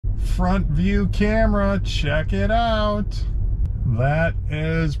front view camera. Check it out. That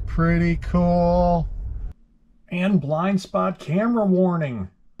is pretty cool. And blind spot camera warning.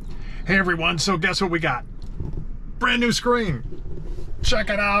 Hey everyone, so guess what we got? Brand new screen.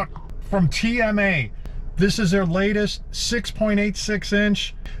 Check it out from TMA. This is their latest 6.86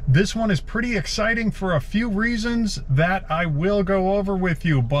 inch. This one is pretty exciting for a few reasons that I will go over with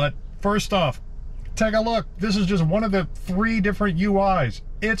you. But first off, take a look. This is just one of the 3 different UIs.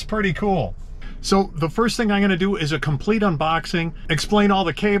 It's pretty cool. So the first thing I'm going to do is a complete unboxing, explain all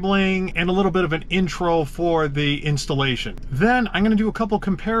the cabling, and a little bit of an intro for the installation. Then I'm going to do a couple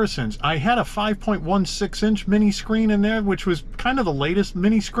comparisons. I had a 5.16 inch mini screen in there, which was kind of the latest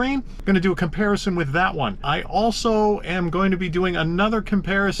mini screen. I'm going to do a comparison with that one. I also am going to be doing another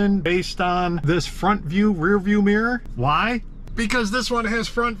comparison based on this front view, rear view mirror. Why? Because this one has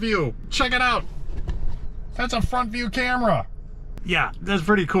front view. Check it out. That's a front view camera. Yeah, that's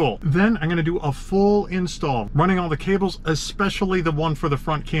pretty cool. Then I'm going to do a full install, running all the cables, especially the one for the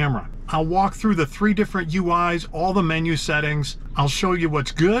front camera. I'll walk through the 3 different UIs, all the menu settings. I'll show you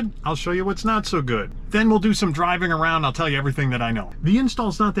what's good. I'll show you what's not so good. Then we'll do some driving around. I'll tell you everything that I know. The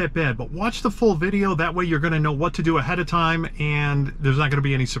install's not that bad, but watch the full video. That way you're going to know what to do ahead of time and there's not going to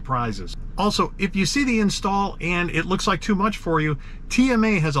be any surprises. Also, if you see the install and it looks like too much for you,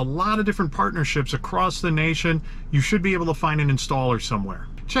 TMA has a lot of different partnerships across the nation. You should be able to find an installer somewhere.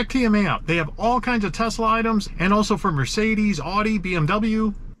 Check TMA out. They have all kinds of Tesla items and also for Mercedes, Audi,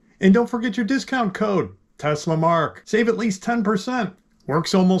 BMW. And don't forget your discount code, Tesla Mark. Save at least 10%.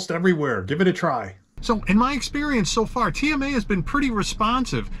 Works almost everywhere. Give it a try. So in my experience so far, TMA has been pretty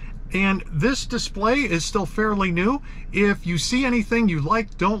responsive. And this display is still fairly new. If you see anything you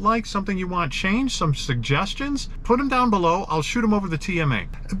like, don't like, something you want changed, some suggestions, put them down below. I'll shoot them over to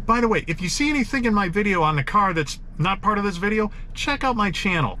TMA. By the way, if you see anything in my video on the car that's not part of this video, check out my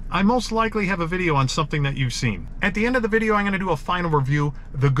channel. I most likely have a video on something that you've seen. At the end of the video, I'm going to do a final review,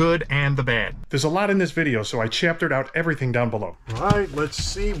 the good and the bad. There's a lot in this video, so I chaptered out everything down below. All right, let's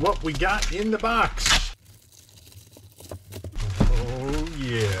see what we got in the box. Oh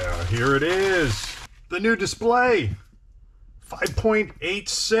yeah, here it is. The new display.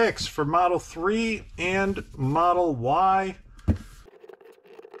 5.86 for Model 3 and Model Y. Oh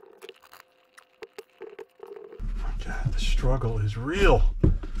my God, the struggle is real.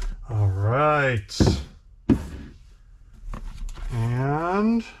 All right.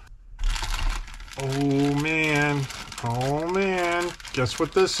 And, oh man, guess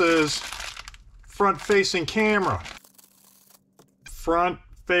what this is? Front-facing camera.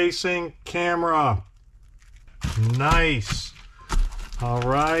 Front-facing camera. Nice. All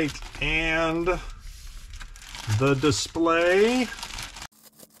right, and the display.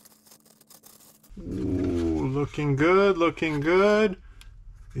 Ooh, looking good, looking good.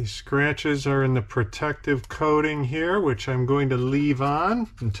 These scratches are in the protective coating here, which I'm going to leave on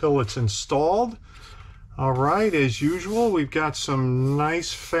until it's installed. All right, as usual, we've got some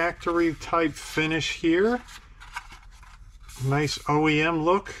nice factory type finish here. Nice OEM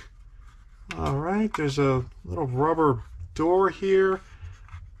look. All right, there's a little rubber door here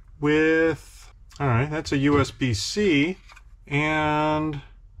with, all right, that's a USB-C, and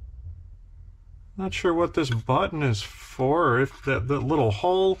not sure what this button is for, or if that little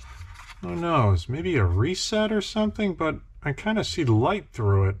hole, who knows, maybe a reset or something, but I kind of see light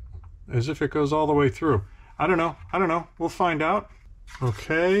through it, as if it goes all the way through. I don't know, we'll find out.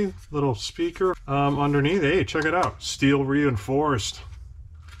 Okay, little speaker underneath. Hey, check it out, steel reinforced.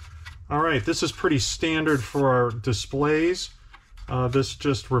 All right, this is pretty standard for our displays. This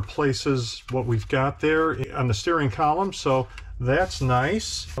just replaces what we've got there on the steering column, so that's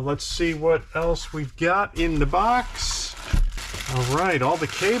nice. Let's see what else we've got in the box. All right, all the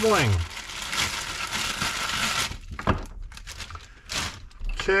cabling.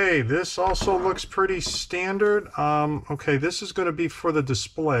 Okay, this also looks pretty standard. Okay, this is going to be for the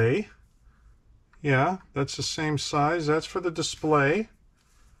display. Yeah, that's the same size. That's for the display.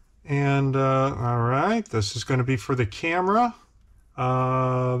 And all right, this is going to be for the camera.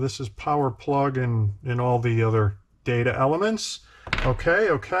 This is power plug and all the other data elements.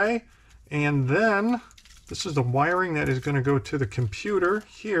 Okay. And then this is the wiring that is going to go to the computer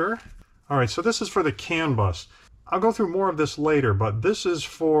here. All right, so this is for the CAN bus. I'll go through more of this later, but this is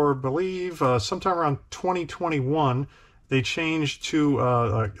for, I believe, sometime around 2021. They changed to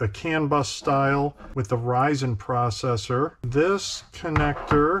a CAN bus style with the Ryzen processor. This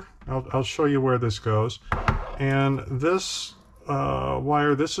connector, I'll show you where this goes. And this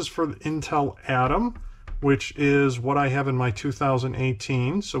wire, this is for the Intel Atom, which is what I have in my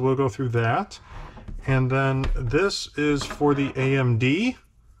 2018. So we'll go through that. And then this is for the AMD.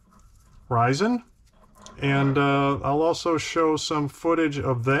 Ryzen. And I'll also show some footage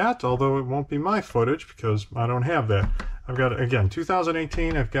of that, although it won't be my footage because I don't have that. I've got, again,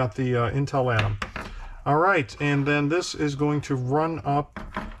 2018, I've got the Intel Atom. All right, and then this is going to run up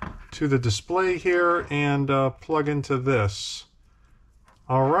to the display here and plug into this.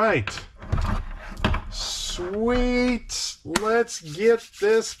 All right. Sweet. Let's get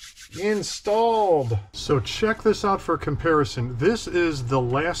this installed. So check this out for comparison. This is the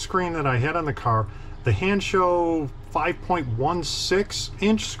last screen that I had on the car. The Handshow 5.16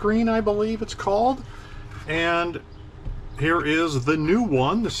 inch screen, I believe it's called. And here is the new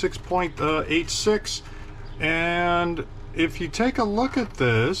one, the 6.86. And if you take a look at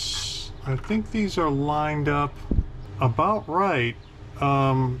this, I think these are lined up about right.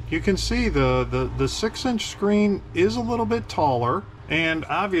 You can see the 6-inch screen is a little bit taller, and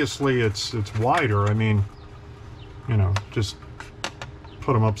obviously it's wider. I mean, you know, just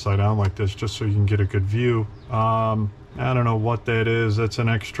put them upside down like this just so you can get a good view. I don't know what that is. That's an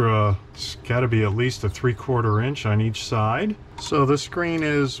extra, it's got to be at least a 3/4 inch on each side. So the screen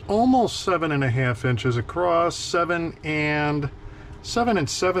is almost 7.5 inches across, 7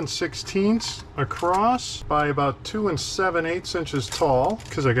 7/16 across by about 2 7/8 inches tall,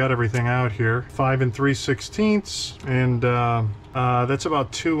 because I got everything out here. 5 3/16, and that's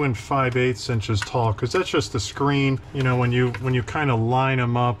about 2 5/8 inches tall, because that's just the screen. You know, when you kind of line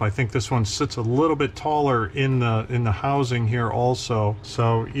them up, I think this one sits a little bit taller in the housing here also.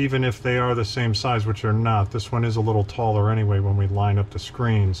 So even if they are the same size, which they're not, this one is a little taller anyway when we line up the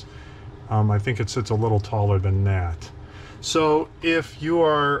screens. I think it sits a little taller than that. So if you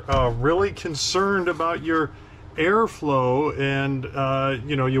are really concerned about your airflow and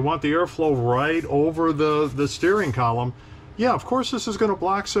you know, you want the airflow right over the steering column, yeah, of course this is going to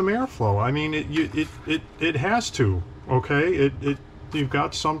block some airflow. I mean, it has to. Okay, you've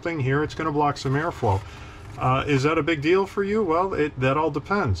got something here, it's going to block some airflow. Is that a big deal for you? Well, that all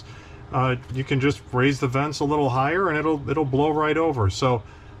depends. You can just raise the vents a little higher and it'll blow right over. So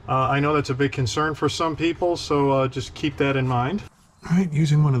I know that's a big concern for some people, so just keep that in mind. All right,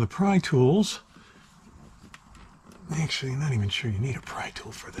 using one of the pry tools. Actually, I'm not even sure you need a pry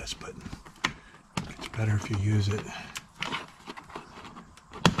tool for this, but it's better if you use it.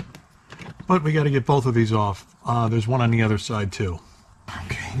 But we got to get both of these off. There's one on the other side too.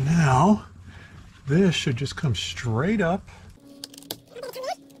 Okay, now this should just come straight up.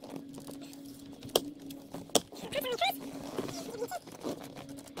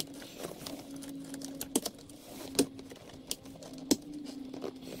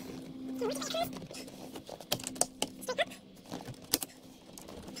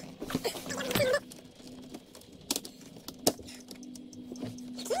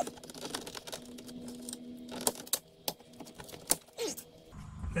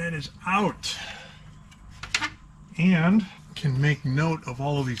 That is out, and can make note of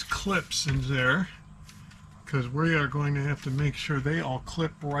all of these clips in there, because we are going to have to make sure they all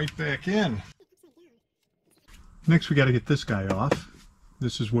clip right back in. Next we got to get this guy off.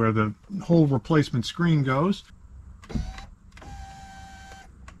 This is where the whole replacement screen goes.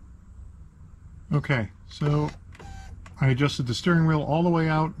 Okay, so I adjusted the steering wheel all the way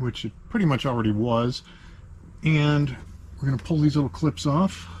out, which it pretty much already was, and we're going to pull these little clips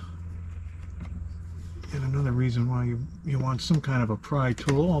off. And another reason why you want some kind of a pry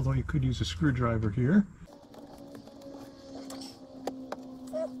tool, although you could use a screwdriver here.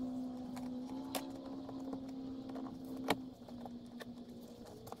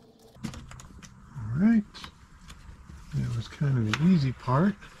 Alright, that was kind of the easy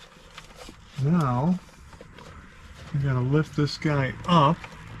part. Now, you're going to lift this guy up,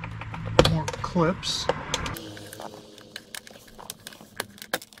 more clips.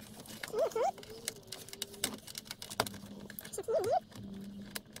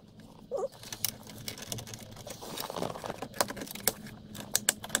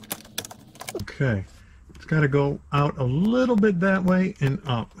 Okay, it's got to go out a little bit that way and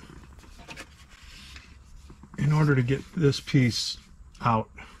up in order to get this piece out.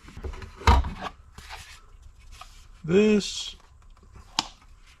 These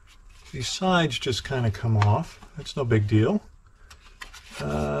sides just kind of come off. That's no big deal.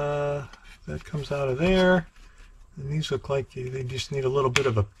 That comes out of there. And these look like they just need a little bit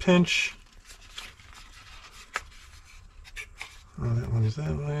of a pinch. Oh, that one is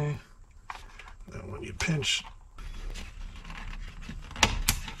that way. That one you pinch.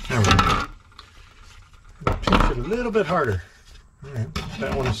 There we go. Pinch it a little bit harder. All right, put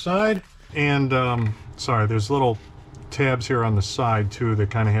that one aside. And sorry, there's little tabs here on the side too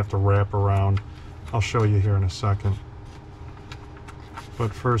that kind of have to wrap around. I'll show you here in a second.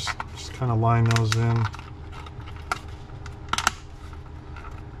 but first just kind of line those in.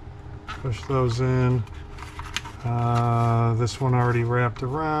 Push those in. This one already wrapped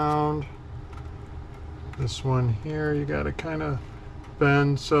around. This one here you got to kind of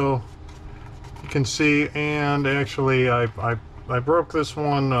bend so you can see. And actually I broke this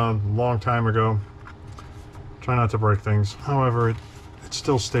one a long time ago. Try not to break things. However, it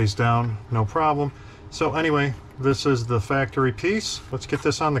still stays down, no problem. So anyway, this is the factory piece. Let's get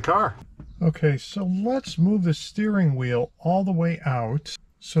this on the car. Okay, so let's move the steering wheel all the way out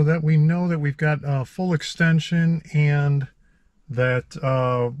so that we know that we've got full extension, and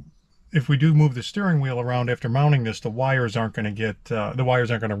that if we do move the steering wheel around after mounting this, the wires aren't going to get, the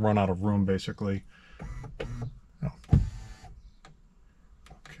wires aren't going to run out of room, basically. Oh.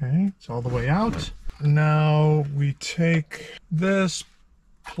 Okay, it's all the way out. Now we take this,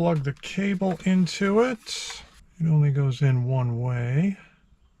 plug the cable into it. It only goes in one way.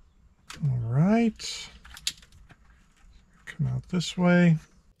 All right. Come out this way.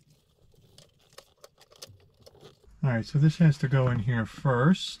 All right, so this has to go in here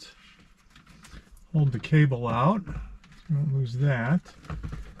first. Hold the cable out, don't lose that.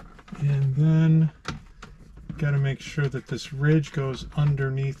 And then got to make sure that this ridge goes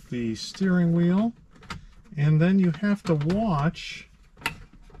underneath the steering wheel. And then you have to watch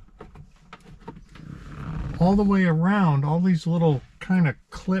all the way around. All these little kind of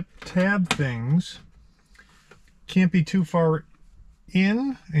clip tab things can't be too far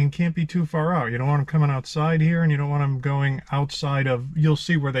in and can't be too far out. You don't want them coming outside here, and you don't want them going outside of, you'll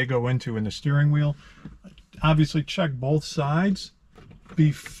see where they go into in the steering wheel. Obviously check both sides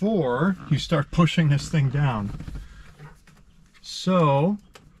before you start pushing this thing down. So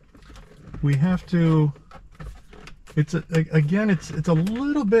we have to, again, it's a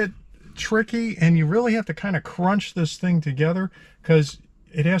little bit tricky, and you really have to kind of crunch this thing together because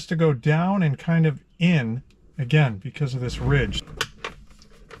it has to go down and kind of in again because of this ridge.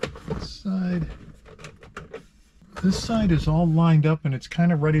 This side is all lined up and it's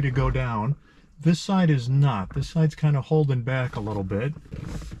kind of ready to go down. This side is not. This side's kind of holding back a little bit.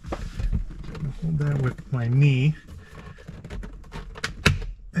 I'll hold that with my knee.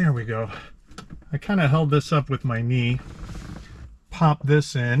 There we go. I kind of held this up with my knee. Pop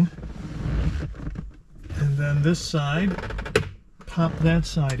this in. And then this side, pop that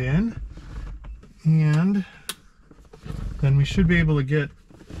side in. And then we should be able to get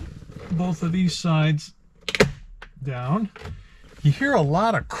both of these sides down. You hear a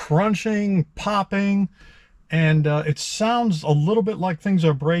lot of crunching, popping, and it sounds a little bit like things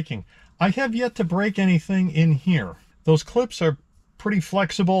are breaking. I have yet to break anything in here. Those clips are pretty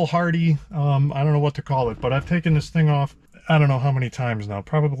flexible, hardy, I don't know what to call it, but I've taken this thing off I don't know how many times now,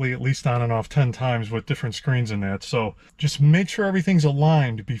 probably at least on and off 10 times with different screens in that. So just make sure everything's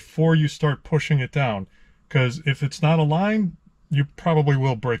aligned before you start pushing it down, because if it's not aligned, you probably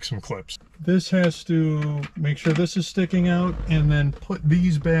will break some clips. This has to make sure this is sticking out, and then put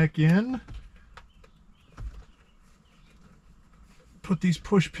these back in. Put these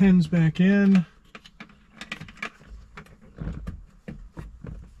push pins back in.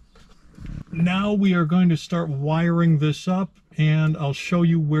 Now we are going to start wiring this up, and I'll show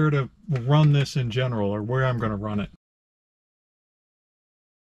you where to run this in general, or where I'm going to run it.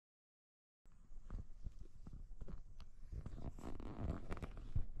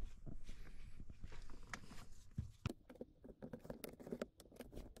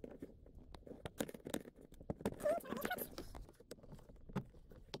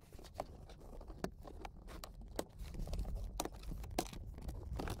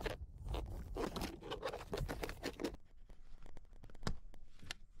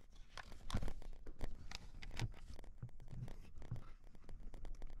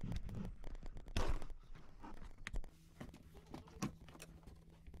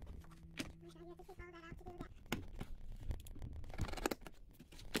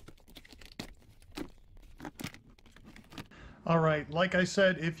 All right, like I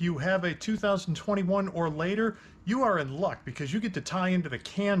said, if you have a 2021 or later, you are in luck because you get to tie into the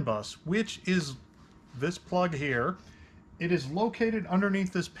CAN bus, which is this plug here. It is located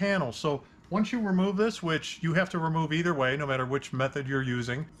underneath this panel. So once you remove this, which you have to remove either way, no matter which method you're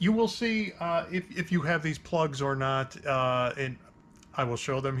using, you will see if you have these plugs or not, and I will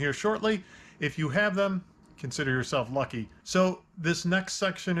show them here shortly. If you have them, consider yourself lucky. So this next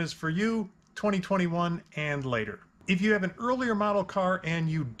section is for you, 2021 and later. If you have an earlier model car and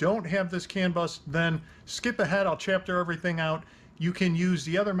you don't have this CAN bus, then skip ahead. I'll chapter everything out. You can use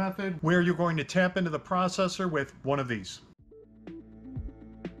the other method where you're going to tap into the processor with one of these.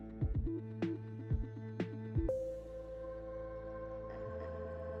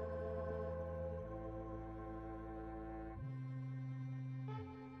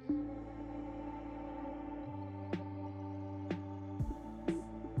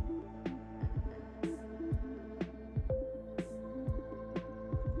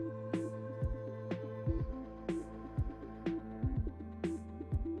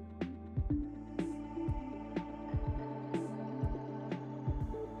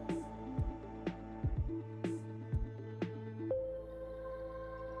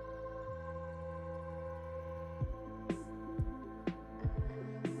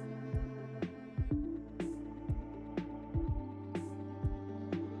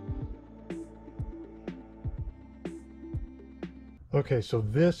 Okay, so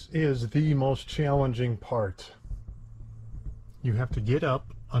this is the most challenging part. You have to get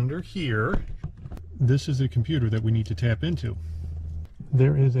up under here. This is the computer that we need to tap into.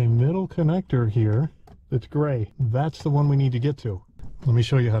 There is a middle connector here that's gray. That's the one we need to get to. Let me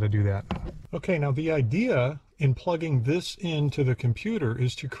show you how to do that. Okay, now the idea in plugging this into the computer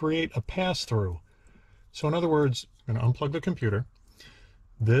is to create a pass-through. So in other words, I'm going to unplug the computer.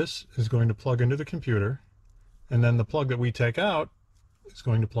 This is going to plug into the computer, and then the plug that we take out is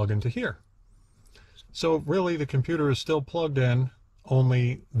going to plug into here. So really the computer is still plugged in,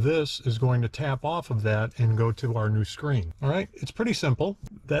 only this is going to tap off of that and go to our new screen. All right, it's pretty simple.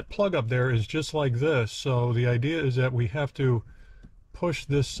 That plug up there is just like this. So the idea is that we have to push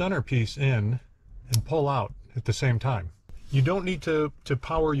this centerpiece in and pull out at the same time. You don't need to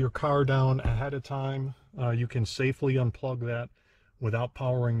power your car down ahead of time. You can safely unplug that without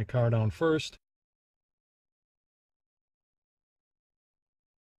powering the car down first.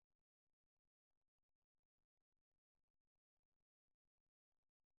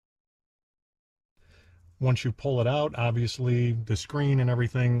 Once you pull it out, obviously the screen and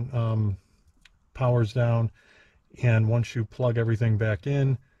everything powers down. And once you plug everything back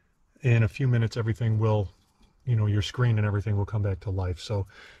in a few minutes, everything will, your screen and everything will come back to life. So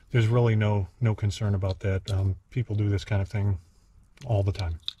there's really no concern about that. People do this kind of thing all the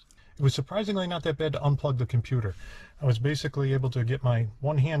time. It was surprisingly not that bad to unplug the computer. I was basically able to get my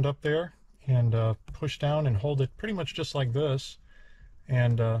one hand up there and push down and hold it pretty much just like this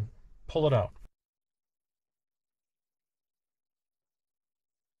and pull it out.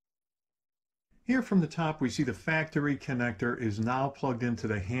 Here from the top, we see the factory connector is now plugged into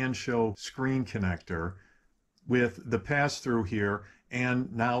the hand show screen connector with the pass-through here.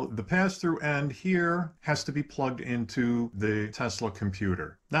 And now the pass-through end here has to be plugged into the Tesla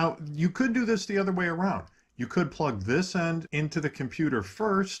computer. Now, you could do this the other way around. You could plug this end into the computer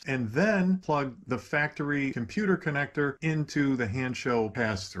first and then plug the factory computer connector into the hand show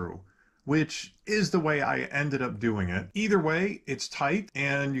pass-through, which is the way I ended up doing it. Either way, it's tight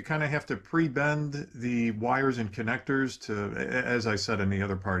and you kind of have to pre-bend the wires and connectors to, as I said in the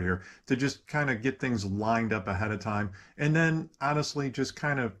other part here, to just kind of get things lined up ahead of time. And then honestly, just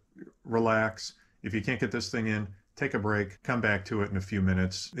kind of relax. If you can't get this thing in, take a break, come back to it in a few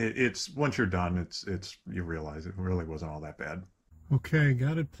minutes. It's once you're done, you realize it really wasn't all that bad. Okay,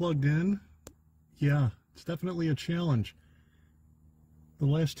 got it plugged in. Yeah, it's definitely a challenge. The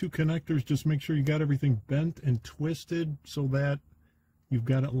last two connectors, just make sure you got everything bent and twisted so that you've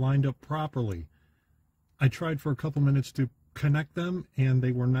got it lined up properly. I tried for a couple minutes to connect them and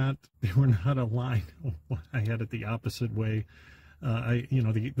they were not aligned. I had it the opposite way.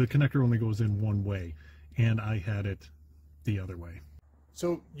 The connector only goes in one way and I had it the other way.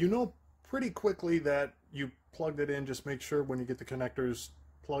 So pretty quickly that you plugged it in. Just make sure when you get the connectors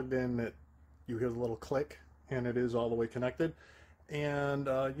plugged in that you hear the little click and it is all the way connected. And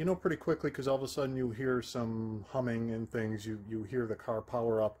pretty quickly, because all of a sudden you hear some humming and things, you hear the car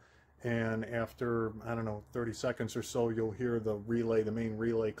power up, and after, I don't know, 30 seconds or so, you'll hear the main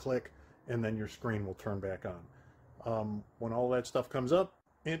relay click, and then your screen will turn back on. When all that stuff comes up,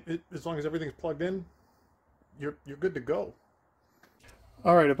 as long as everything's plugged in, you're good to go.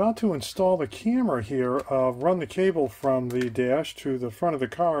 All right, about to install the camera here. Run the cable from the dash to the front of the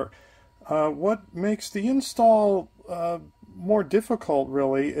car. What makes the install more difficult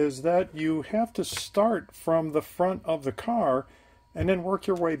really is that you have to start from the front of the car and then work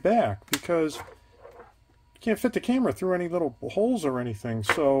your way back because you can't fit the camera through any little holes or anything.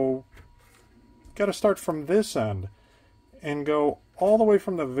 So you've got to start from this end and go all the way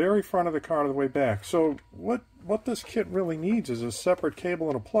from the very front of the car to the way back. So what this kit really needs is a separate cable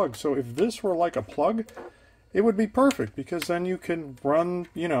and a plug. So if this were like a plug, it would be perfect because then you can run,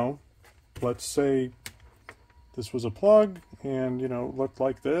 let's say this was a plug and, looked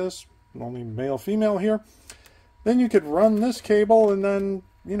like this, only male, female here. Then you could run this cable and then,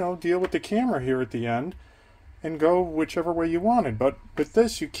 deal with the camera here at the end and go whichever way you wanted. But with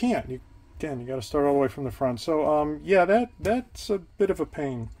this, you can't. You got to start all the way from the front. So, yeah, that's a bit of a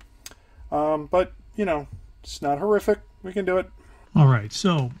pain. But, it's not horrific. We can do it. All right,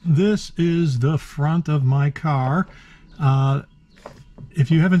 so this is the front of my car. If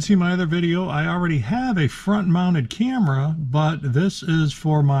you haven't seen my other video, I already have a front-mounted camera, but this is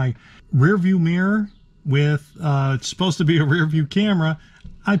for my rear view mirror with, it's supposed to be a rear view camera.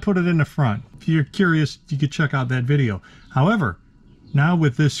 I put it in the front. If you're curious, you could check out that video. However, now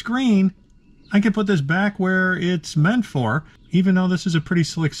with this screen, I can put this back where it's meant for, even though this is a pretty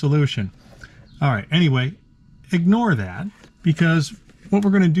slick solution. All right, anyway, ignore that, because what we're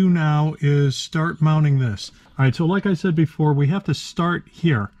going to do now is start mounting this. All right, so like I said before, we have to start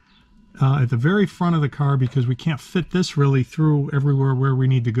here at the very front of the car because we can't fit this really through everywhere where we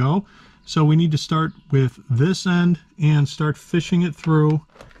need to go. So we need to start with this end and start fishing it through.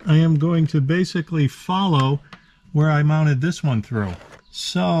 I am going to basically follow where I mounted this one through.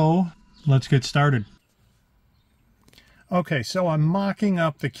 So let's get started. Okay, so I'm mocking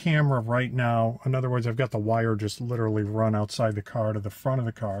up the camera right now. In other words, I've got the wire just literally run outside the car to the front of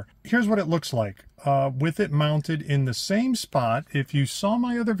the car. Here's what it looks like with it mounted in the same spot. If you saw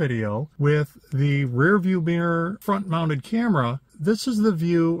my other video with the rear view mirror front mounted camera, this is the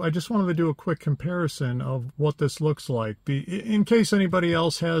view. I just wanted to do a quick comparison of what this looks like. In case anybody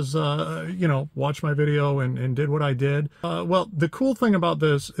else has, you know, watched my video and did what I did. Well, the cool thing about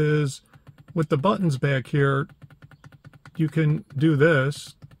this is with the buttons back here, you can do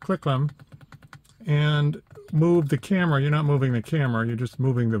this, click them, and move the camera. You're not moving the camera, you're just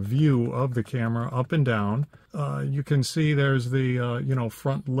moving the view of the camera up and down. You can see there's the, you know,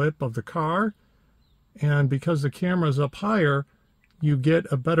 front lip of the car. And because the camera's up higher, you get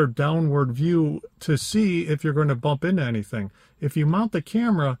a better downward view to see if you're going to bump into anything. If you mount the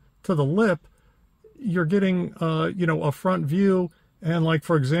camera to the lip, you're getting, you know, a front view. And like,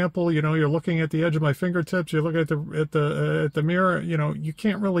 for example, you know, you're looking at the edge of my fingertips, you're looking at the mirror, you know, you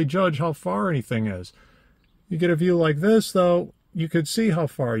can't really judge how far anything is. You get a view like this, though, you could see how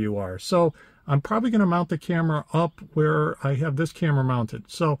far you are. So I'm probably going to mount the camera up where I have this camera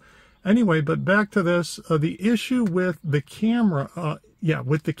mounted. So anyway, but back to this, the issue with the camera,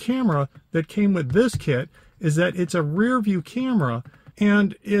 with the camera that came with this kit is that it's a rear view camera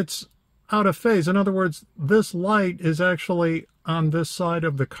and it's out of phase. In other words, this light is actually on this side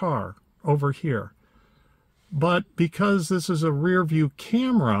of the car over here. But because this is a rear view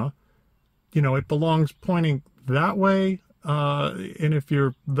camera, you know, it belongs pointing that way. And if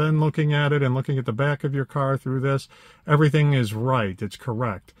you're then looking at it and looking at the back of your car through this, everything is right. It's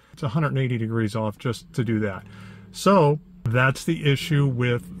correct. It's 180 degrees off just to do that. So that's the issue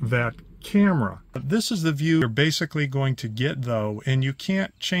with that camera. This is the view you're basically going to get, though, and you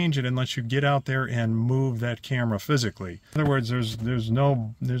can't change it unless you get out there and move that camera physically. In other words, there's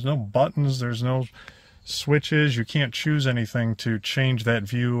no buttons, there's no switches. You can't choose anything to change that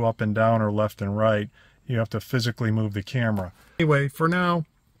view up and down or left and right. You have to physically move the camera. Anyway, for now,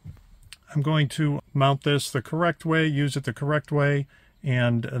 I'm going to mount this the correct way, use it the correct way,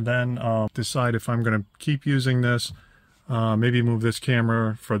 and then decide if I'm going to keep using this. Maybe move this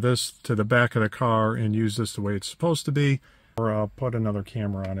camera for this to the back of the car and use this the way it's supposed to be, or put another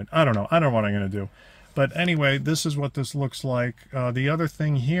camera on it. I don't know. I don't know what I'm going to do. But anyway, this is what this looks like. The other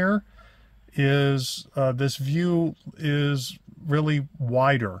thing here is this view is really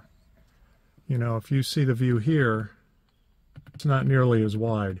wider. You know, if you see the view here, it's not nearly as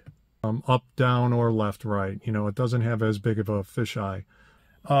wide. Up, down, or left, right. You know, it doesn't have as big of a fisheye.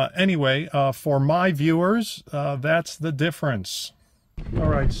 Anyway, for my viewers, that's the difference. All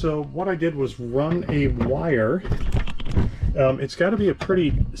right, so what I did was run a wire. It's got to be a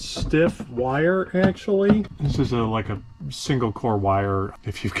pretty stiff wire, actually. This is like a single core wire,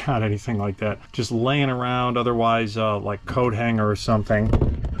 if you've got anything like that. Just laying around, otherwise like coat hanger or something.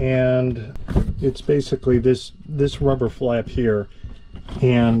 And it's basically this rubber flap here.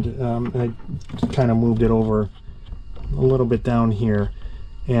 And I kind of moved it over a little bit down here.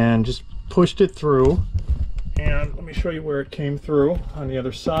 And just pushed it through, and let me show you where it came through on the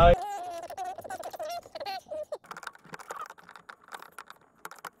other side.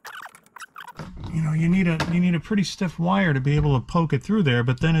 You know, you need a pretty stiff wire to be able to poke it through there,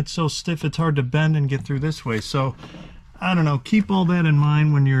 but then it's so stiff it's hard to bend and get through this way. So I don't know, keep all that in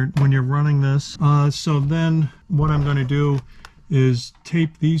mind when you're running this. So then what I'm going to do is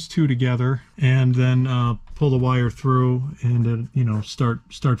tape these two together and then pull the wire through and you know,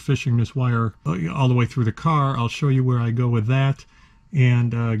 start fishing this wire all the way through the car. I'll show you where I go with that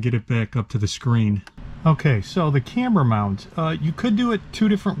and get it back up to the screen. Okay, so the camera mount, you could do it two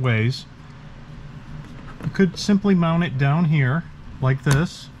different ways. You could simply mount it down here like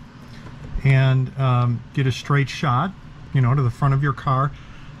this and get a straight shot, you know, to the front of your car.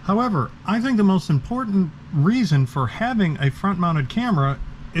 However, I think the most important reason for having a front-mounted camera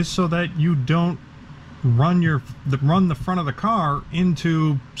is so that you don't run the front of the car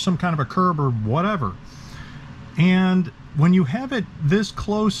into some kind of a curb or whatever. And when you have it this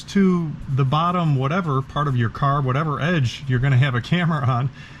close to the bottom, whatever part of your car, whatever edge you're going to have a camera on,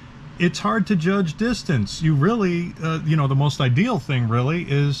 it's hard to judge distance. You really, you know, the most ideal thing really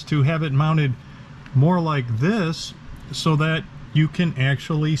is to have it mounted more like this so that you can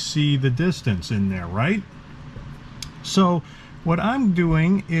actually see the distance in there, right? So what I'm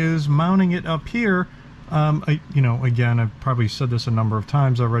doing is mounting it up here. You know, again, I've probably said this a number of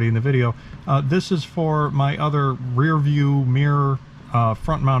times already in the video. This is for my other rear view mirror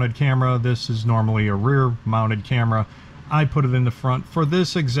front mounted camera. This is normally a rear mounted camera. I put it in the front for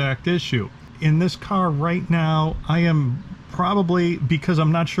this exact issue. In this car right now, I am probably, because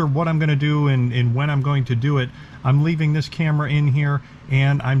I'm not sure what I'm going to do and when I'm going to do it, I'm leaving this camera in here,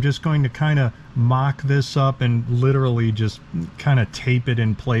 and I'm just going to kind of mock this up and literally just kind of tape it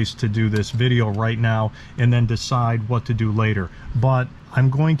in place to do this video right now, and then decide what to do later. But I'm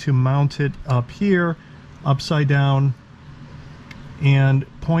going to mount it up here upside down and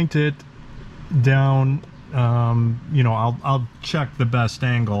point it down. You know, I'll check the best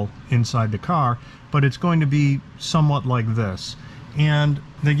angle inside the car, but it's going to be somewhat like this. And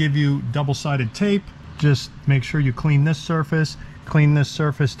they give you double-sided tape. Just make sure you clean this surface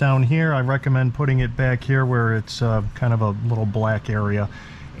down here. I recommend putting it back here where it's kind of a little black area,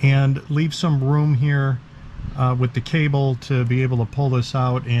 and leave some room here with the cable to be able to pull this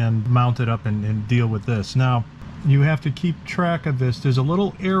out and mount it up and deal with this. Now, you have to keep track of this. There's a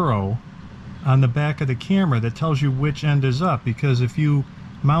little arrow on the back of the camera that tells you which end is up, because if you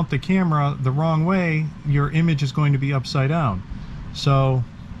mount the camera the wrong way, your image is going to be upside down. So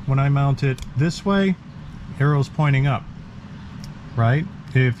when I mount it this way, arrow's pointing up, right?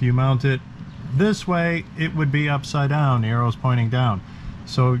 If you mount it this way, it would be upside down, the arrow's pointing down.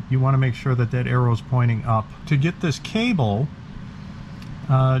 So you want to make sure that that arrow's pointing up. To get this cable,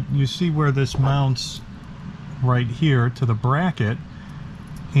 you see where this mounts right here to the bracket,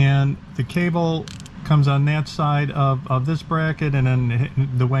 and the cable comes on that side of this bracket, and then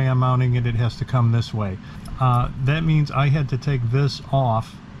the way I'm mounting it, it has to come this way. That means I had to take this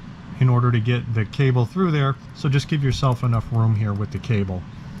off in order to get the cable through there, so just give yourself enough room here with the cable.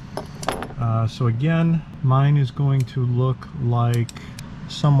 So again, mine is going to look like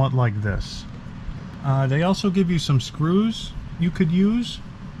somewhat like this. They also give you some screws you could use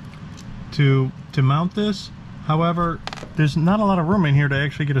to mount this. However, there's not a lot of room in here to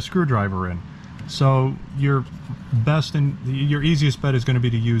actually get a screwdriver in. So your best and your easiest bet is going to be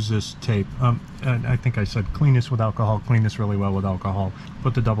to use this tape. And I think I said clean this with alcohol, clean this really well with alcohol,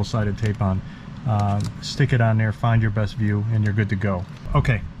 put the double-sided tape on, stick it on there, find your best view, and you're good to go.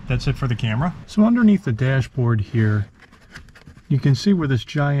 Okay, that's it for the camera. So underneath the dashboard here, you can see where this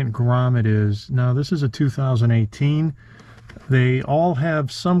giant grommet is. Now this is a 2018. They all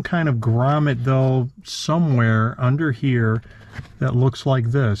have some kind of grommet though somewhere under here that looks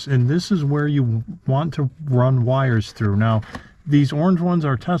like this, and this is where you want to run wires through. Now these orange ones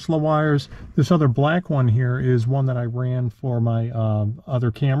are Tesla wires. This other black one here is one that I ran for my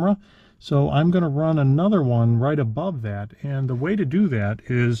other camera, so I'm going to run another one right above that. And the way to do that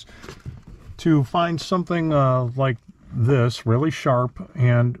is to find something like this, really sharp,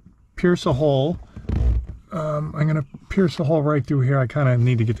 and pierce a hole. I'm going to pierce a hole right through here. I kind of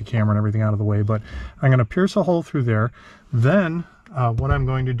need to get the camera and everything out of the way, but I'm going to pierce a hole through there. Then what I'm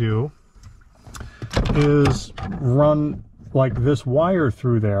going to do is run like this wire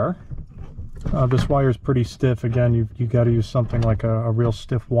through there. This wire is pretty stiff. Again, you got to use something like a real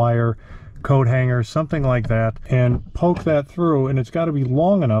stiff wire, coat hanger, something like that, and poke that through. And it's got to be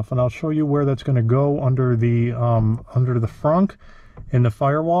long enough, and I'll show you where that's going to go under the frunk in the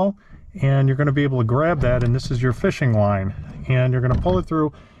firewall. And you're going to be able to grab that, and this is your fishing line, and you're going to pull it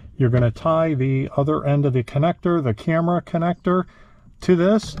through. You're going to tie the other end of the connector, the camera connector, to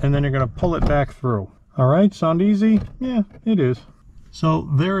this, and then you're going to pull it back through. All right, sound easy? Yeah, it is. So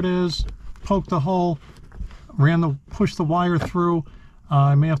there it is. Poke the hole, push the wire through.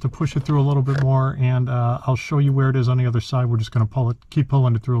 I may have to push it through a little bit more, and I'll show you where it is on the other side. We're just going to keep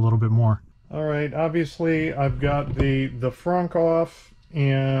pulling it through a little bit more. All right, obviously I've got the frunk off,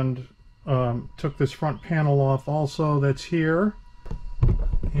 and took this front panel off also that's here.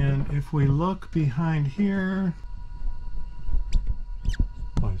 And if we look behind here,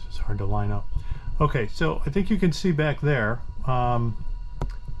 boy, this is hard to line up. Okay, so I think you can see back there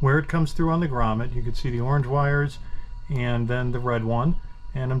where it comes through on the grommet. You can see the orange wires and then the red one.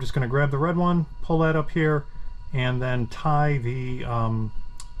 And I'm just going to grab the red one, pull that up here, and then tie the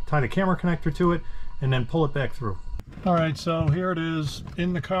camera connector to it, and then pull it back through. All right, so here it is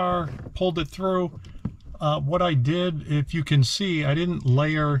in the car, pulled it through. What I did, if you can see, I didn't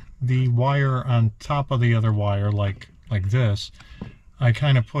layer the wire on top of the other wire like this. I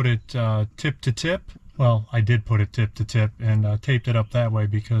kind of put it tip to tip. Well, I did put it tip to tip and taped it up that way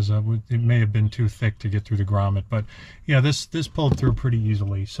because it may have been too thick to get through the grommet. But yeah, this pulled through pretty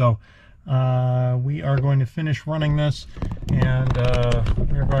easily. So we are going to finish running this, and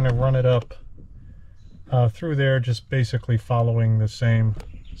we're going to run it up through there, just basically following the same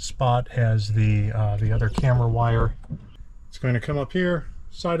spot as the other camera wire. It's going to come up here,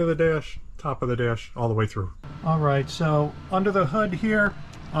 side of the dash, top of the dash, all the way through. All right, so under the hood here,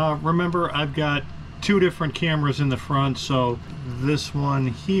 remember I've got two different cameras in the front. So this one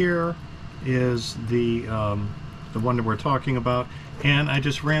here is the one that we're talking about, and I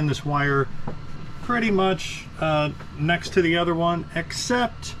just ran this wire pretty much next to the other one,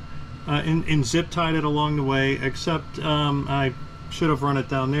 except and zip tied it along the way, except I should have run it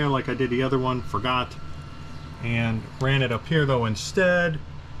down there like I did the other one, forgot, and ran it up here though instead,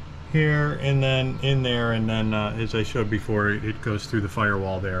 here and then in there, and then as I showed before, it goes through the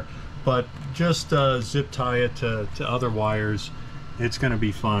firewall there. But just zip tie it to other wires. It's gonna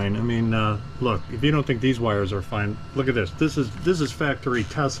be fine. I mean, look, if you don't think these wires are fine, look at this. This is factory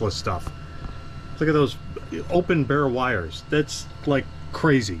Tesla stuff. Look at those open bare wires. That's like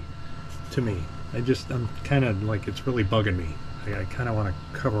crazy to me. I'm kind of like, it's really bugging me. I kind of want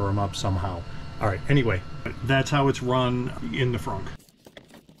to cover them up somehow. All right, anyway, that's how it's run in the frunk.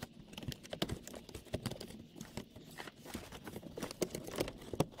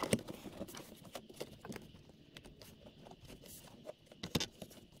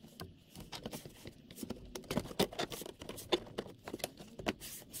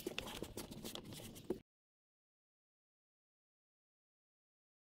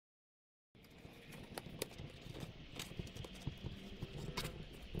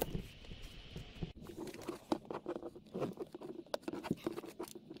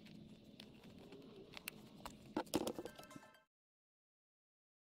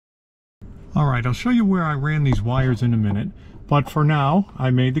 Alright, I'll show you where I ran these wires in a minute, but for now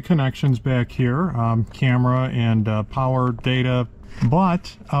I made the connections back here, camera and power data,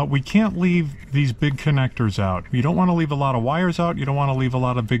 but we can't leave these big connectors out. You don't want to leave a lot of wires out, you don't want to leave a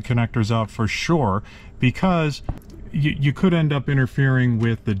lot of big connectors out for sure, because you could end up interfering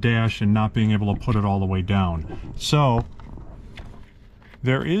with the dash and not being able to put it all the way down. So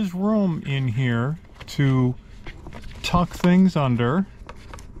there is room in here to tuck things under.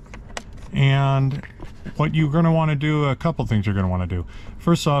 And what you're going to want to do, a couple things you're going to want to do.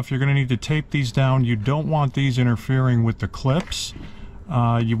 First off, you're going to need to tape these down. You don't want these interfering with the clips.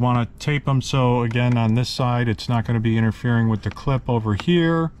 You want to tape them so, again, on this side, it's not going to be interfering with the clip over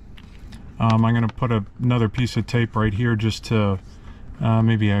here. I'm going to put another piece of tape right here just to,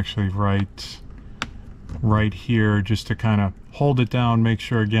 maybe actually right here, just to kind of hold it down, make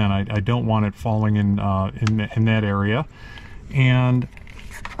sure, again, I don't want it falling in that area. And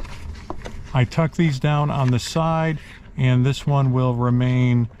I tuck these down on the side, and this one will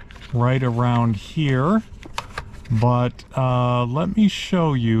remain right around here. But let me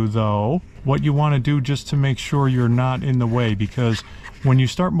show you though what you want to do just to make sure you're not in the way, because when you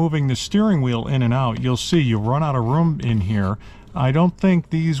start moving the steering wheel in and out, you'll see you run out of room in here. I don't think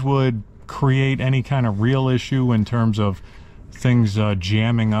these would create any kind of real issue in terms of things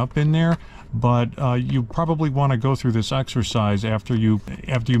jamming up in there. But you probably want to go through this exercise after you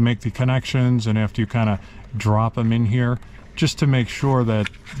make the connections and after you kind of drop them in here, just to make sure that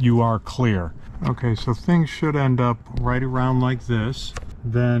you are clear. Okay, so things should end up right around like this.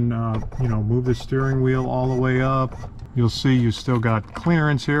 Then you know, move the steering wheel all the way up. You'll see you still got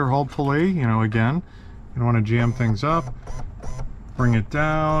clearance here, hopefully. You know, again, you don't want to jam things up. Bring it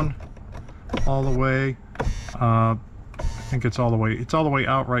down all the way. I think it's all the way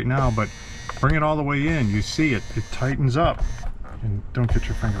out right now, but bring it all the way in. You see it tightens up. And don't get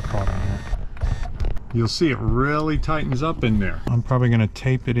your finger caught on it. You'll see it really tightens up in there. I'm probably going to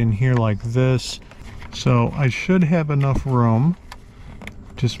tape it in here like this. So I should have enough room.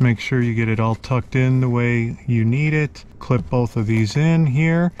 Just make sure you get it all tucked in the way you need it. Clip both of these in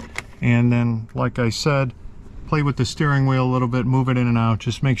here. And then, like I said, play with the steering wheel a little bit, move it in and out.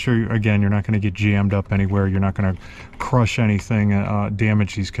 Just make sure, again, you're not going to get jammed up anywhere. You're not going to crush anything,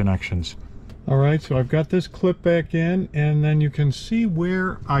 damage these connections. All right, so I've got this clip back in, and then you can see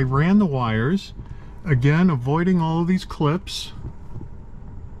where I ran the wires. Again, avoiding all of these clips.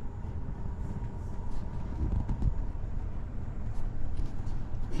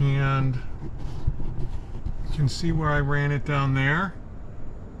 And you can see where I ran it down there.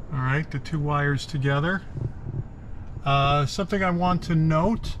 All right, the two wires together. Something I want to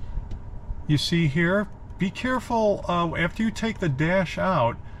note, you see here, be careful after you take the dash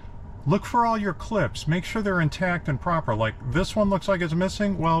out. Look for all your clips. Make sure they're intact and proper. Like this one looks like it's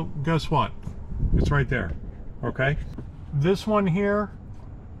missing. Well, guess what? It's right there. Okay? This one here,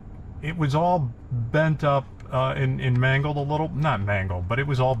 it was all bent up and mangled a little. Not mangled, but it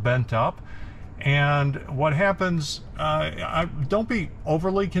was all bent up. And what happens, don't be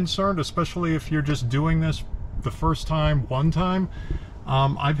overly concerned, especially if you're just doing this the first time, one time.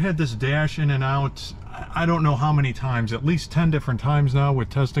 I've had this dash in and out, I don't know how many times, at least 10 different times now with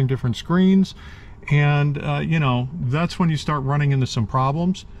testing different screens. And, you know, that's when you start running into some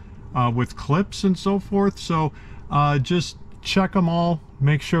problems with clips and so forth. So just check them all,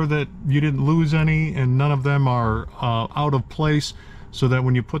 make sure that you didn't lose any and none of them are out of place, so that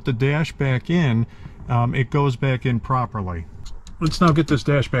when you put the dash back in, it goes back in properly. Let's now get this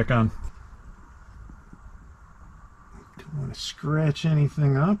dash back on. Don't want to scratch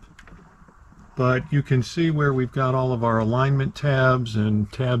anything up, but you can see where we've got all of our alignment tabs and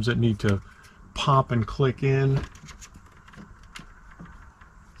tabs that need to pop and click in.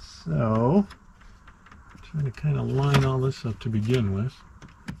 So, trying to kind of line all this up to begin with.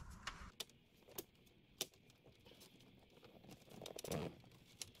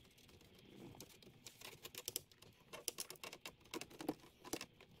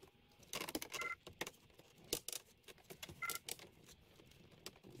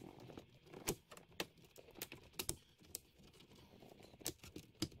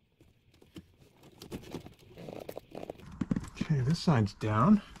 Okay, this side's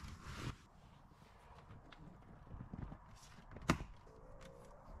down.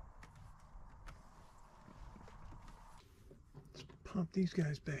 Let's pop these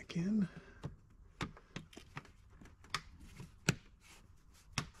guys back in.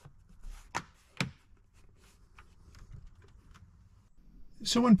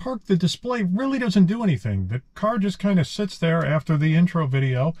 So in park, the display really doesn't do anything. The car just kind of sits there after the intro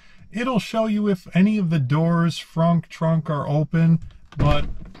video. It'll show you if any of the doors, frunk, trunk are open, but,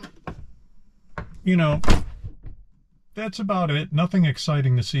 you know, that's about it. Nothing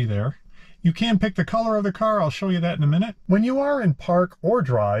exciting to see there. You can pick the color of the car. I'll show you that in a minute. When you are in park or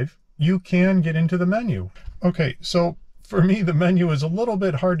drive, you can get into the menu. Okay, so for me, the menu is a little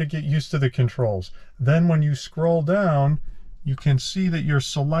bit hard to get used to the controls. Then when you scroll down, you can see that you're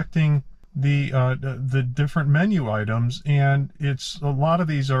selecting the different menu items, and it's a lot of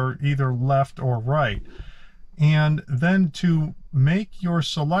these are either left or right. And then to make your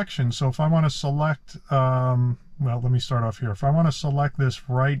selection, so if I want to select, well, let me start off here. If I want to select this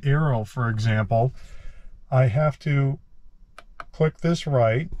right arrow, for example, I have to click this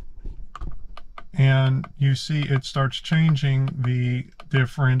right, and you see it starts changing the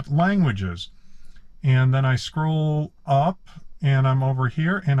different languages. And then I scroll up and I'm over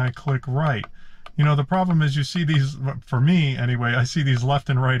here and I click right. You know, the problem is you see these, for me anyway, I see these left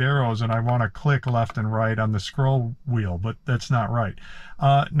and right arrows and I want to click left and right on the scroll wheel, but that's not right.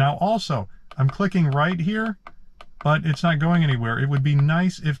 Now also, I'm clicking right here, but it's not going anywhere. It would be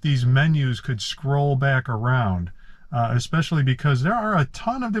nice if these menus could scroll back around, especially because there are a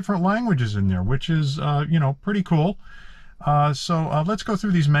ton of different languages in there, which is, you know, pretty cool. So let's go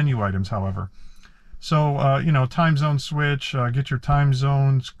through these menu items, however. So, you know, time zone switch, get your time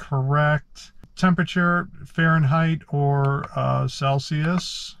zones correct. Temperature, Fahrenheit or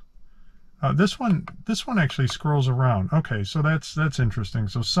Celsius. This one actually scrolls around. Okay, so that's interesting.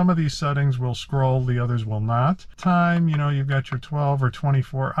 So some of these settings will scroll, the others will not. Time, you know, you've got your 12 or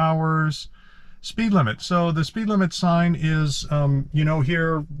 24 hours. Speed limit. So the speed limit sign is, you know,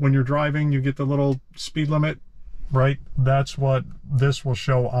 here when you're driving, you get the little speed limit, right? That's what this will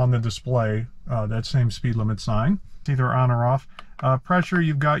show on the display, that same speed limit sign. It's either on or off. Pressure,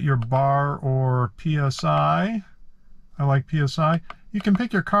 you've got your bar or PSI. I like PSI. You can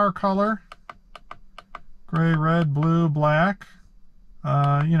pick your car color. Gray, red, blue, black.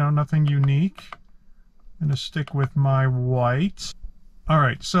 You know, nothing unique. I'm going to stick with my white. All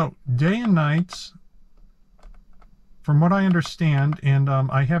right, so day and night, from what I understand, and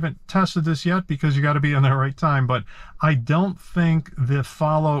I haven't tested this yet because you got to be on the right time, but I don't think the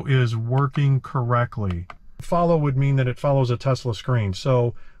follow is working correctly. Follow would mean that it follows a Tesla screen.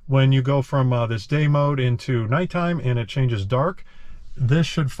 So when you go from this day mode into nighttime and it changes dark, this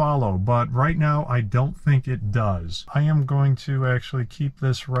should follow, but right now I don't think it does. I am going to actually keep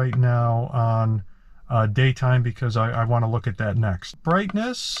this right now on daytime because I want to look at that next.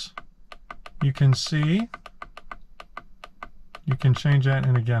 Brightness, you can see. You can change that,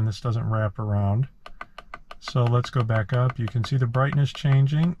 and again, this doesn't wrap around. So let's go back up. You can see the brightness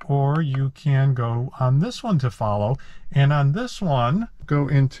changing, or you can go on this one to follow. And on this one, go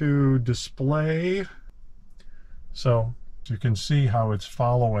into display. So you can see how it's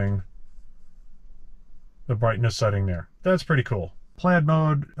following the brightness setting there. That's pretty cool. Plaid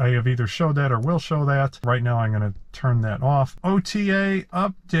mode, I have either showed that or will show that. Right now I'm going to turn that off. OTA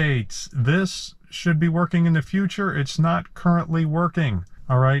updates. This should be working in the future. It's not currently working.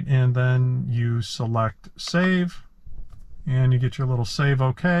 All right, and then you select save, and you get your little save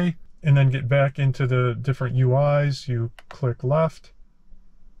okay, and then get back into the different UIs. You click left,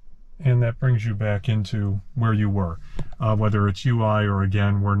 and that brings you back into where you were, whether it's UI or,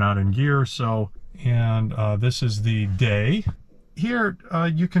 again, we're not in gear. So, and this is the day. Here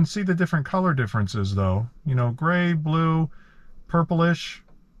you can see the different color differences though, you know, gray, blue, purplish.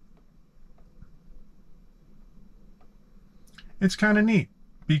 It's kind of neat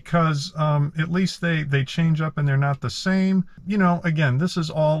because at least they change up and they're not the same. You know, again, this is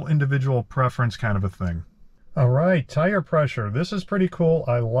all individual preference kind of a thing. All right, tire pressure. This is pretty cool.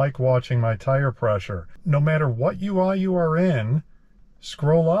 I like watching my tire pressure. No matter what UI you are in,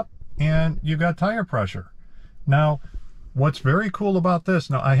 scroll up and you got tire pressure. Now, what's very cool about this,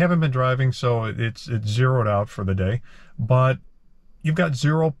 now I haven't been driving, so it's zeroed out for the day, but you've got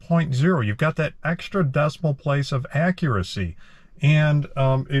 0.0. You've got that extra decimal place of accuracy. And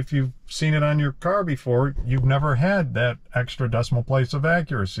if you've seen it on your car before, you've never had that extra decimal place of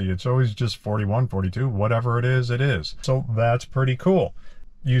accuracy. It's always just 41, 42, whatever it is, it is. So that's pretty cool.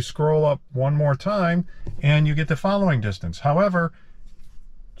 You scroll up one more time and you get the following distance. However,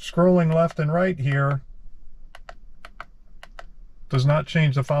 scrolling left and right here does not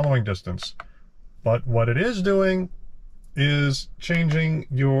change the following distance. But what it is doing is changing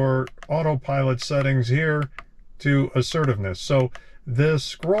your autopilot settings here to assertiveness. So the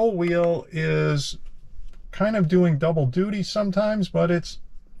scroll wheel is kind of doing double duty sometimes, but it's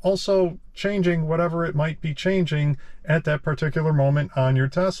also changing whatever it might be changing at that particular moment on your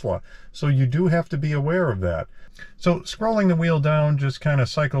Tesla. So you do have to be aware of that. So scrolling the wheel down just kind of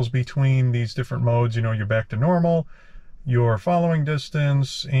cycles between these different modes. You know, you're back to normal, your following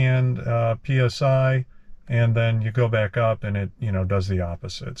distance, and PSI, and then you go back up and it, you know, does the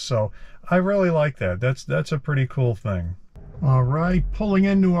opposite. So I really like that. That's a pretty cool thing. All right, pulling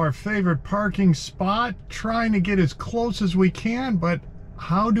into our favorite parking spot, trying to get as close as we can, but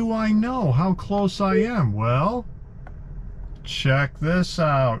how do I know how close I am? Well, check this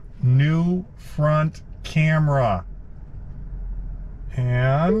out. New front camera.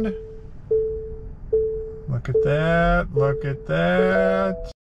 And look at that, look at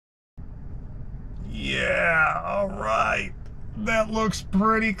that. Yeah, all right. That looks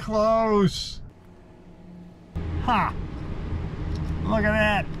pretty close. Ha! Look at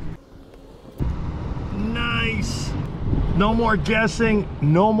that. Nice. No more guessing,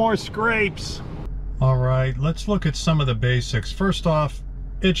 no more scrapes. All right, let's look at some of the basics. First off,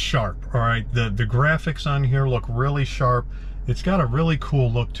 it's sharp, all right? The graphics on here look really sharp. It's got a really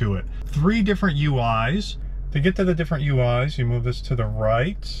cool look to it. 3 different UIs. To get to the different UIs, you move this to the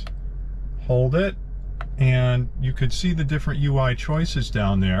right, hold it, and you could see the different UI choices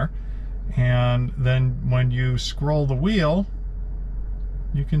down there. And then when you scroll the wheel,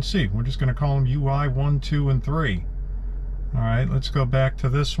 you can see, we're just gonna call them UI 1, 2, and 3. All right, let's go back to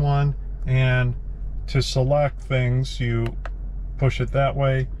this one, and to select things, you push it that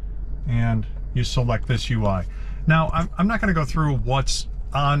way, and you select this UI. Now, I'm not gonna go through what's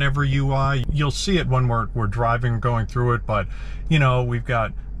on every UI. You'll see it when we're driving, going through it, but you know, we've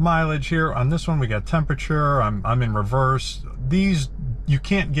got mileage here. On this one, we got temperature. I'm in reverse. These, you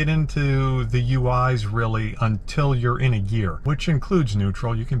can't get into the UIs really until you're in a gear, which includes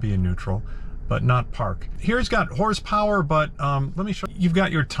neutral. You can be in neutral, but not park. Here's got horsepower, but let me show you. You've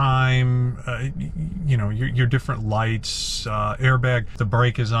got your time, you know, your different lights, airbag. The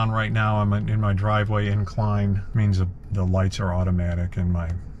brake is on right now. I'm in my driveway incline. Means the lights are automatic and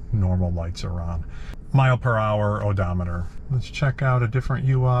my normal lights are on. Mile per hour odometer. Let's check out a different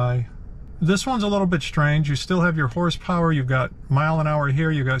UI. This one's a little bit strange. You still have your horsepower. You've got mile an hour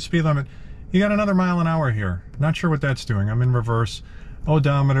here. You've got speed limit. You got another mile an hour here. Not sure what that's doing. I'm in reverse.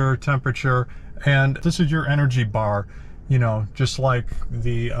 Odometer, temperature, and this is your energy bar. You know, just like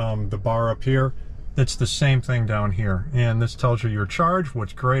the bar up here, it's the same thing down here. And this tells you your charge.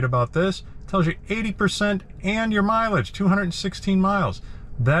 What's great about this, it tells you 80% and your mileage, 216 miles.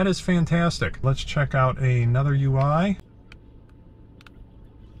 That is fantastic. Let's check out another UI.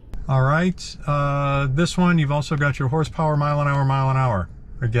 All right, this one, you've also got your horsepower, mile an hour.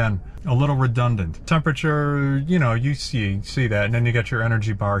 Again, a little redundant. Temperature, you know, you see that, and then you got your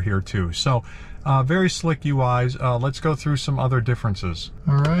energy bar here too. So very slick UIs. Let's go through some other differences.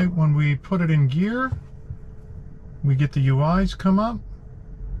 All right, when we put it in gear, we get the UIs come up.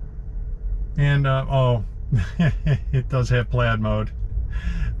 And, oh, it does have plaid mode.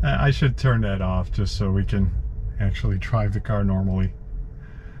 I should turn that off just so we can actually drive the car normally.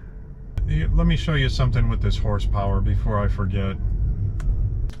 Let me show you something with this horsepower before I forget.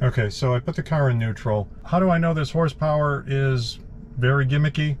 Okay, so I put the car in neutral. How do I know this horsepower is very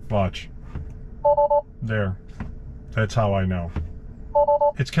gimmicky. Watch. There. That's how I know.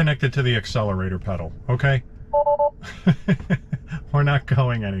 It's connected to the accelerator pedal, okay? We're not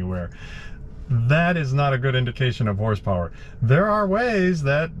going anywhere. That is not a good indication of horsepower. There are ways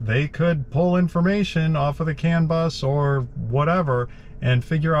that they could pull information off of the CAN bus or whatever and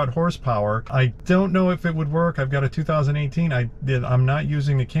figure out horsepower. I don't know if it would work. I've got a 2018. I'm not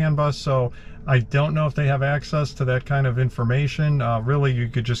using the CAN bus, so I don't know if they have access to that kind of information. Really, you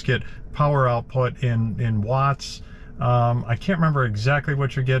could just get power output in watts. I can't remember exactly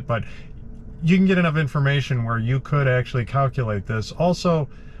what you get, but you can get enough information where you could actually calculate this. Also,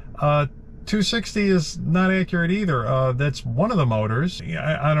 260 is not accurate either. That's one of the motors.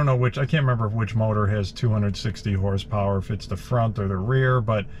 I don't know which, I can't remember which motor has 260 horsepower, if it's the front or the rear,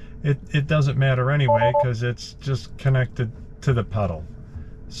 but it doesn't matter anyway because it's just connected to the pedal.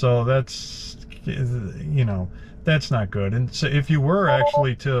 So that's, you know, that's not good. And so if you were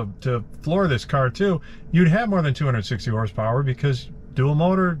actually to floor this car too, you'd have more than 260 horsepower because dual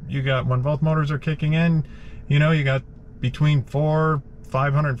motor, you got, when both motors are kicking in, you know, you got between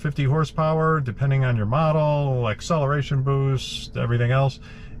 550 horsepower, depending on your model, acceleration boost, everything else.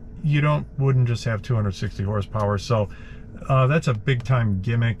 You wouldn't just have 260 horsepower. So that's a big time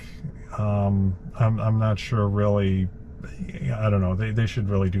gimmick. I'm not sure really, I don't know, they should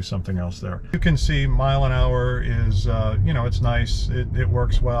really do something else there. You can see mile an hour is, you know, it's nice, it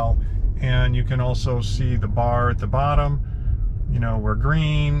works well. And you can also see the bar at the bottom. You know, we're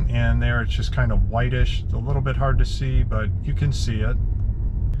green, and there it's just kind of whitish. It's a little bit hard to see, but you can see it.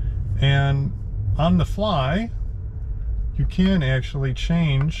 And on the fly, you can actually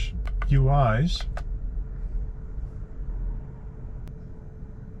change UIs.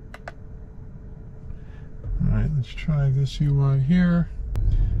 All right, let's try this UI here.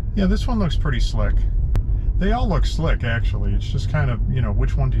 Yeah, this one looks pretty slick. They all look slick, actually. It's just kind of, you know,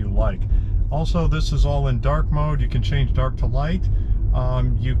 which one do you like? Also, this is all in dark mode. You can change dark to light.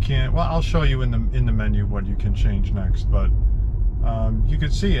 You can, well, I'll show you in the menu what you can change next, but you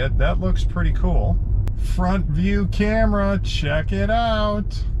can see it. That looks pretty cool. Front view camera, check it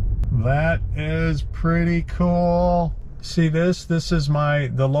out. That is pretty cool. See this? This is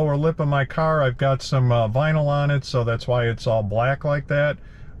the lower lip of my car. I've got some vinyl on it, so that's why it's all black like that.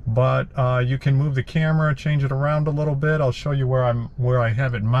 But you can move the camera, change it around a little bit. I'll show you where I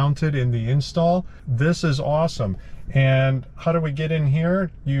have it mounted in the install. This is awesome. And how do we get in here?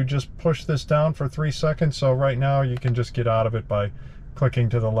 You just push this down for 3 seconds. So right now you can just get out of it by clicking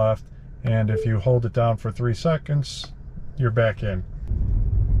to the left. And if you hold it down for 3 seconds, you're back in.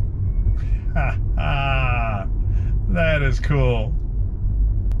 That is cool.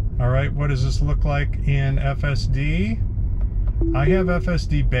 All right, what does this look like in FSD? I have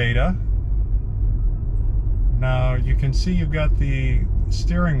FSD beta. Now you can see you've got the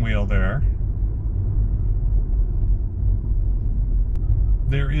steering wheel there.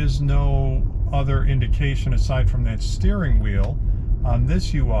 There is no other indication aside from that steering wheel on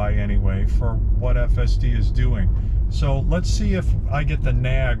this UI anyway for what FSD is doing. So let's see if I get the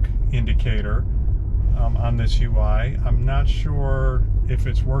nag indicator on this UI. I'm not sure if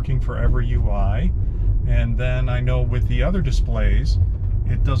it's working for every UI. And then I know with the other displays,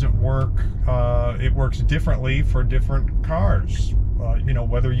 it doesn't work, it works differently for different cars. You know,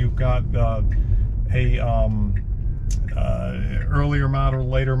 whether you've got earlier model,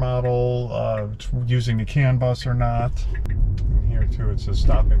 later model, using the CAN bus or not. And here too, it says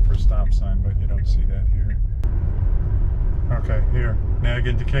stopping for stop sign, but you don't see that here. Okay, here, nag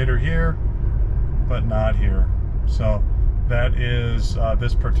indicator here, but not here. So that is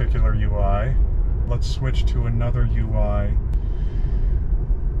this particular UI. Let's switch to another UI.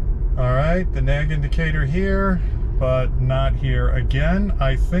 All right, the nag indicator here, but not here. Again,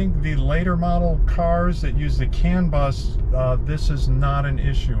 I think the later model cars that use the CAN bus, this is not an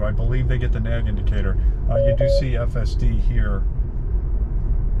issue. I believe they get the nag indicator. You do see FSD here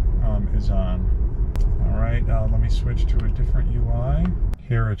is on. All right, let me switch to a different UI.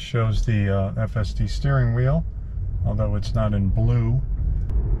 Here it shows the FSD steering wheel, although it's not in blue.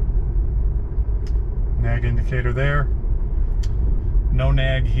 Nag indicator there. No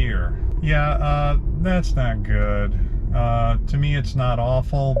nag here. Yeah, that's not good. To me, it's not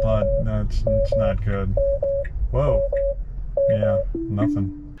awful, but it's not good. Whoa. Yeah,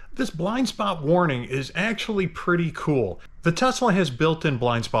 nothing. This blind spot warning is actually pretty cool. The Tesla has built-in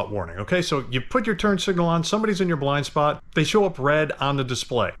blind spot warning, okay? So you put your turn signal on, somebody's in your blind spot, they show up red on the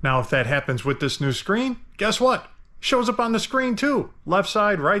display. Now, if that happens with this new screen, guess what? Shows up on the screen too. Left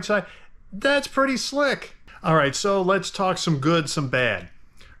side, right side. That's pretty slick. All right, so let's talk some good, some bad.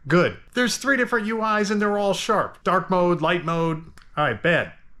 Good. There's 3 different UIs and they're all sharp. Dark mode, light mode. All right,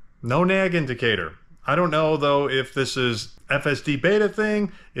 bad. No nag indicator. I don't know though if this is FSD beta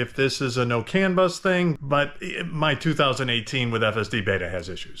thing, if this is a no CAN bus thing, but my 2018 with FSD beta has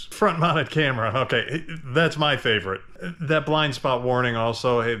issues. Front mounted camera, okay, that's my favorite. That blind spot warning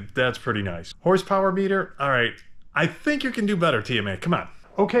also, hey, that's pretty nice. Horsepower meter, all right. I think you can do better, TMA, come on.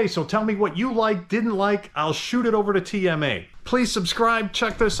 Okay, so tell me what you like, didn't like, I'll shoot it over to TMA. Please subscribe,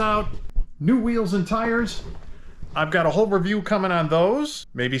 check this out. New wheels and tires. I've got a whole review coming on those.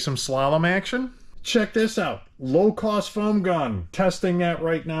 Maybe some slalom action. Check this out. Low cost foam gun. Testing that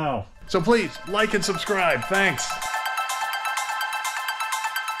right now. So please, like and subscribe. Thanks.